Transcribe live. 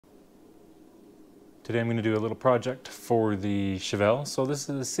Today I'm going to do a little project for the Chevelle. So this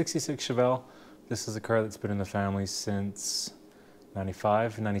is a 66 Chevelle. This is a car that's been in the family since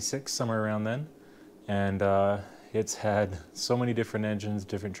 95, 96, somewhere around then. And it's had so many different engines,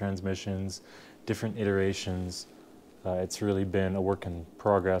 different transmissions, different iterations. It's really been a work in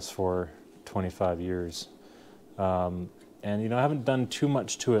progress for 25 years. And you know, I haven't done too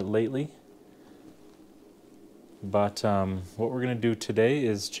much to it lately. But what we're going to do today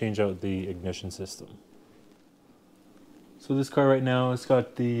is change out the ignition system. So this car right now, it's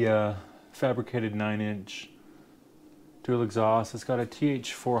got the fabricated 9-inch dual exhaust. It's got a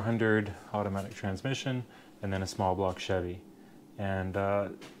TH400 automatic transmission and then a small block Chevy. And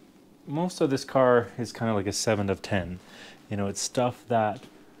most of this car is kind of like a 7 of 10. You know, it's stuff that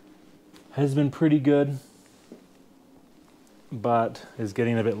has been pretty good, but is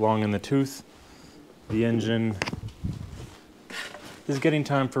getting a bit long in the tooth. The engine is getting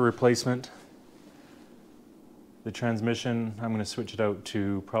time for replacement. The transmission, I'm going to switch it out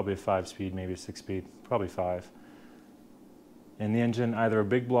to probably a 5-speed, maybe a 6-speed, probably 5. And the engine, either a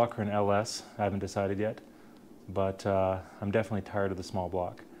big block or an LS, I haven't decided yet, but I'm definitely tired of the small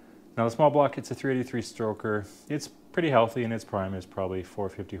block. Now the small block, it's a 383 stroker. It's pretty healthy in its prime. It's probably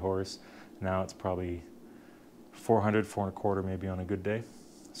 450 horse. Now it's probably 400, 425 maybe on a good day.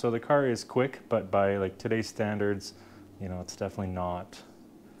 So the car is quick, but by like today's standards, you know, it's definitely not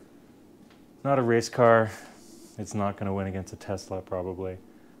a race car. It's not going to win against a Tesla probably.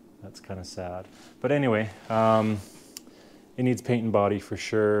 That's kind of sad. But anyway, it needs paint and body for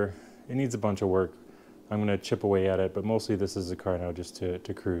sure. It needs a bunch of work. I'm going to chip away at it, but mostly this is a car now just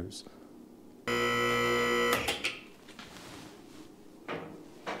to cruise.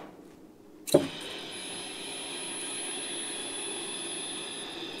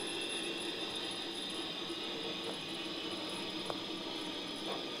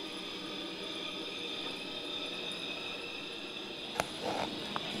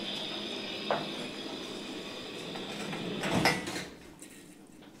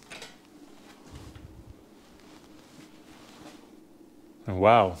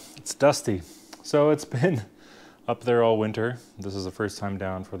 Wow, it's dusty. So it's been up there all winter. This is the first time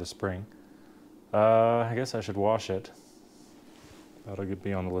down for the spring. I guess I should wash it. That'll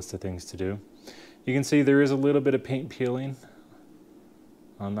be on the list of things to do. You can see there is a little bit of paint peeling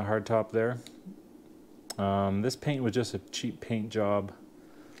on the hardtop there. This paint was just a cheap paint job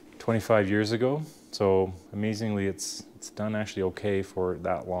 25 years ago. So amazingly, it's done actually okay for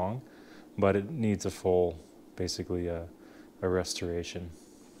that long, but it needs a full, basically a restoration.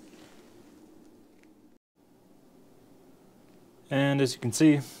 And as you can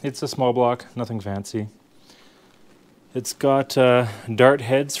see, it's a small block, nothing fancy. It's got dart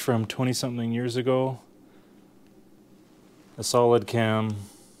heads from 20-something years ago, a solid cam.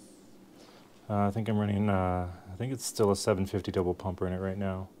 I think I'm running, I think it's still a 750 double pumper in it right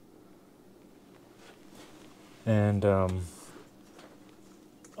now. And on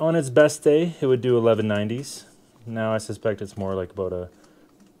its best day, it would do 1190s. Now I suspect it's more like about a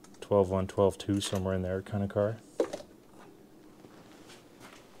 12.1, 12.2, somewhere in there kind of car.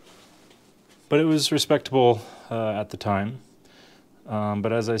 But it was respectable at the time.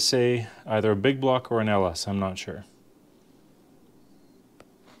 But as I say, either a big block or an LS, I'm not sure.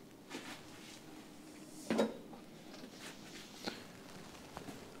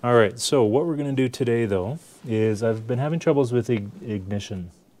 Alright, so what we're going to do today though is I've been having troubles with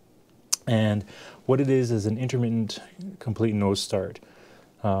ignition. And what it is an intermittent complete no start,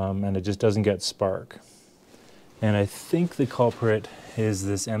 and it just doesn't get spark. And I think the culprit is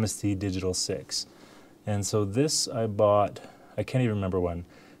this MSD Digital 6. And so this I bought, I can't even remember when,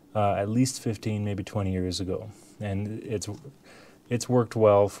 at least 15, maybe 20 years ago. And it's worked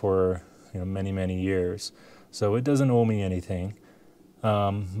well for, you know, many years. So it doesn't owe me anything.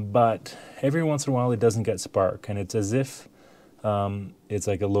 But every once in a while it doesn't get spark, and it's as if it's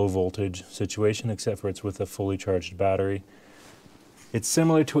like a low voltage situation, except for it's with a fully charged battery. It's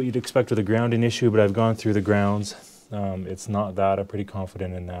similar to what you'd expect with a grounding issue, but I've gone through the grounds. It's not that. I'm pretty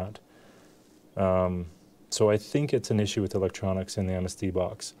confident in that. So I think it's an issue with electronics in the MSD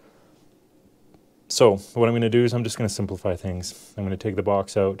box. So what I'm going to do is I'm just going to simplify things. I'm going to take the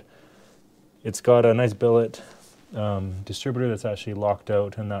box out. It's got a nice billet distributor that's actually locked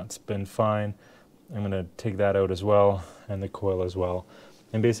out, and that's been fine. I'm going to take that out as well, and the coil as well.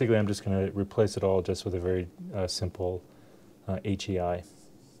 And basically I'm just going to replace it all just with a very simple HEI.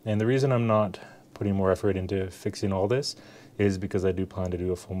 And the reason I'm not putting more effort into fixing all this is because I do plan to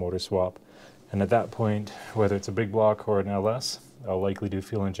do a full motor swap. And at that point, whether it's a big block or an LS, I'll likely do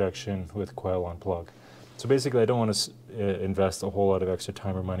fuel injection with coil on plug. So basically I don't want to invest a whole lot of extra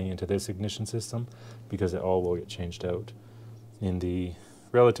time or money into this ignition system because it all will get changed out in the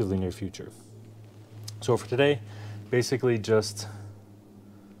relatively near future. So for today, basically just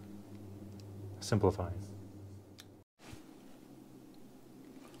simplifying.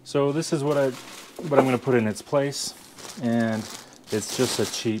 So this is what I'm going to put in its place, and it's just a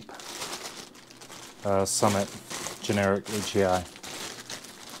cheap Summit generic HEI.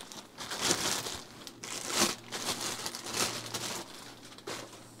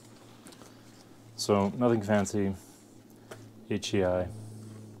 So nothing fancy, HEI,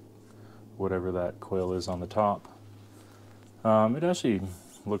 whatever that coil is on the top. It actually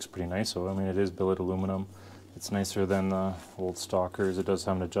looks pretty nice though. I mean, it is billet aluminum. It's nicer than the old stockers. It does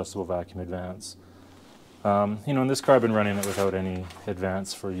have an adjustable vacuum advance. You know, in this car I've been running it without any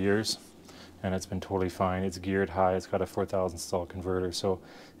advance for years, and it's been totally fine. It's geared high. It's got a 4000 stall converter, so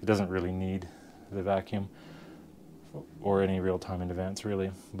it doesn't really need the vacuum or any real-time advance really,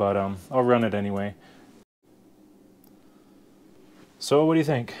 but I'll run it anyway. So what do you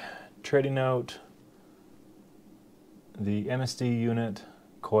think? Trading out the MSD unit,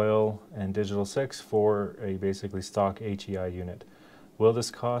 coil, and digital 6 for a basically stock HEI unit. Will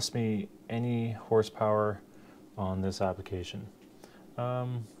this cost me any horsepower on this application?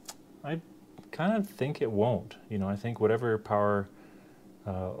 I kind of think it won't. You know, I think whatever power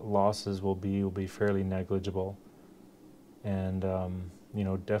losses will be fairly negligible, and you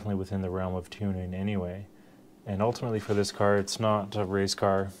know, definitely within the realm of tuning anyway. And ultimately for this car, it's not a race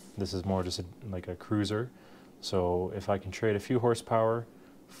car. This is more just like a cruiser. So if I can trade a few horsepower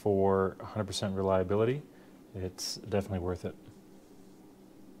for 100% reliability, it's definitely worth it.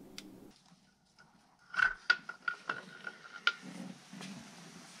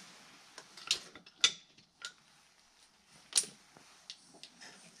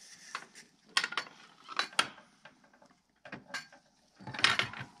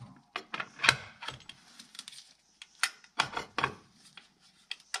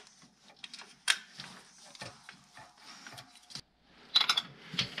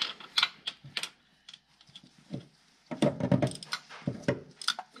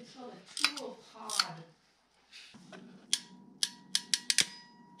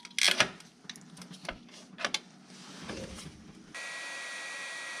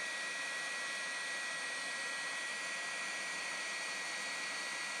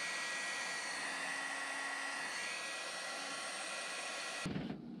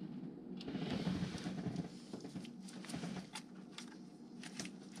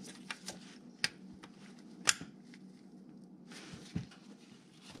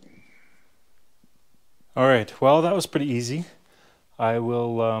 All right, well, that was pretty easy.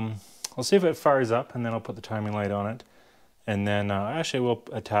 I'll see if it fires up, and then I'll put the timing light on it. And then actually we'll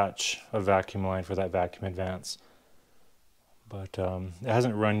attach a vacuum line for that vacuum advance. But it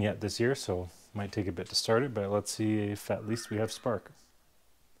hasn't run yet this year, so it might take a bit to start it, but let's see if at least we have spark.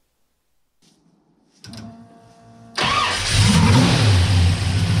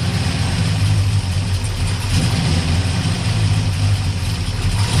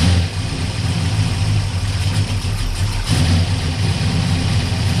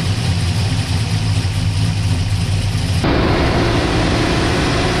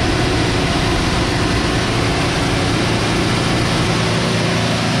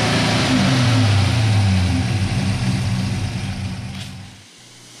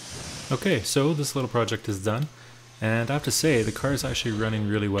 Okay, so this little project is done, and I have to say the car is actually running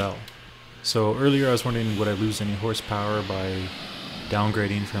really well. So earlier I was wondering, would I lose any horsepower by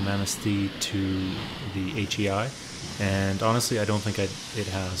downgrading from MSD to the HEI, and honestly I don't think it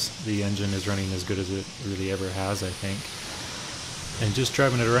has. The engine is running as good as it really ever has, I think. And just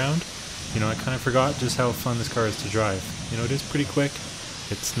driving it around, you know, I kind of forgot just how fun this car is to drive. You know, it is pretty quick.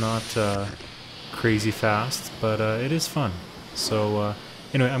 It's not crazy fast, but it is fun. So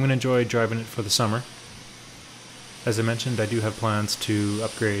anyway, I'm going to enjoy driving it for the summer. As I mentioned, I do have plans to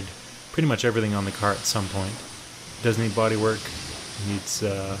upgrade pretty much everything on the car at some point. It does need body work. It needs,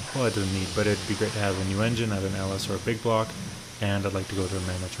 well, it doesn't need, but it'd be great to have a new engine, have an LS or a big block, and I'd like to go to a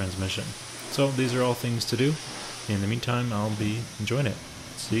manual transmission. So these are all things to do. In the meantime, I'll be enjoying it.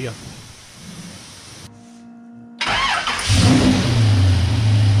 See ya.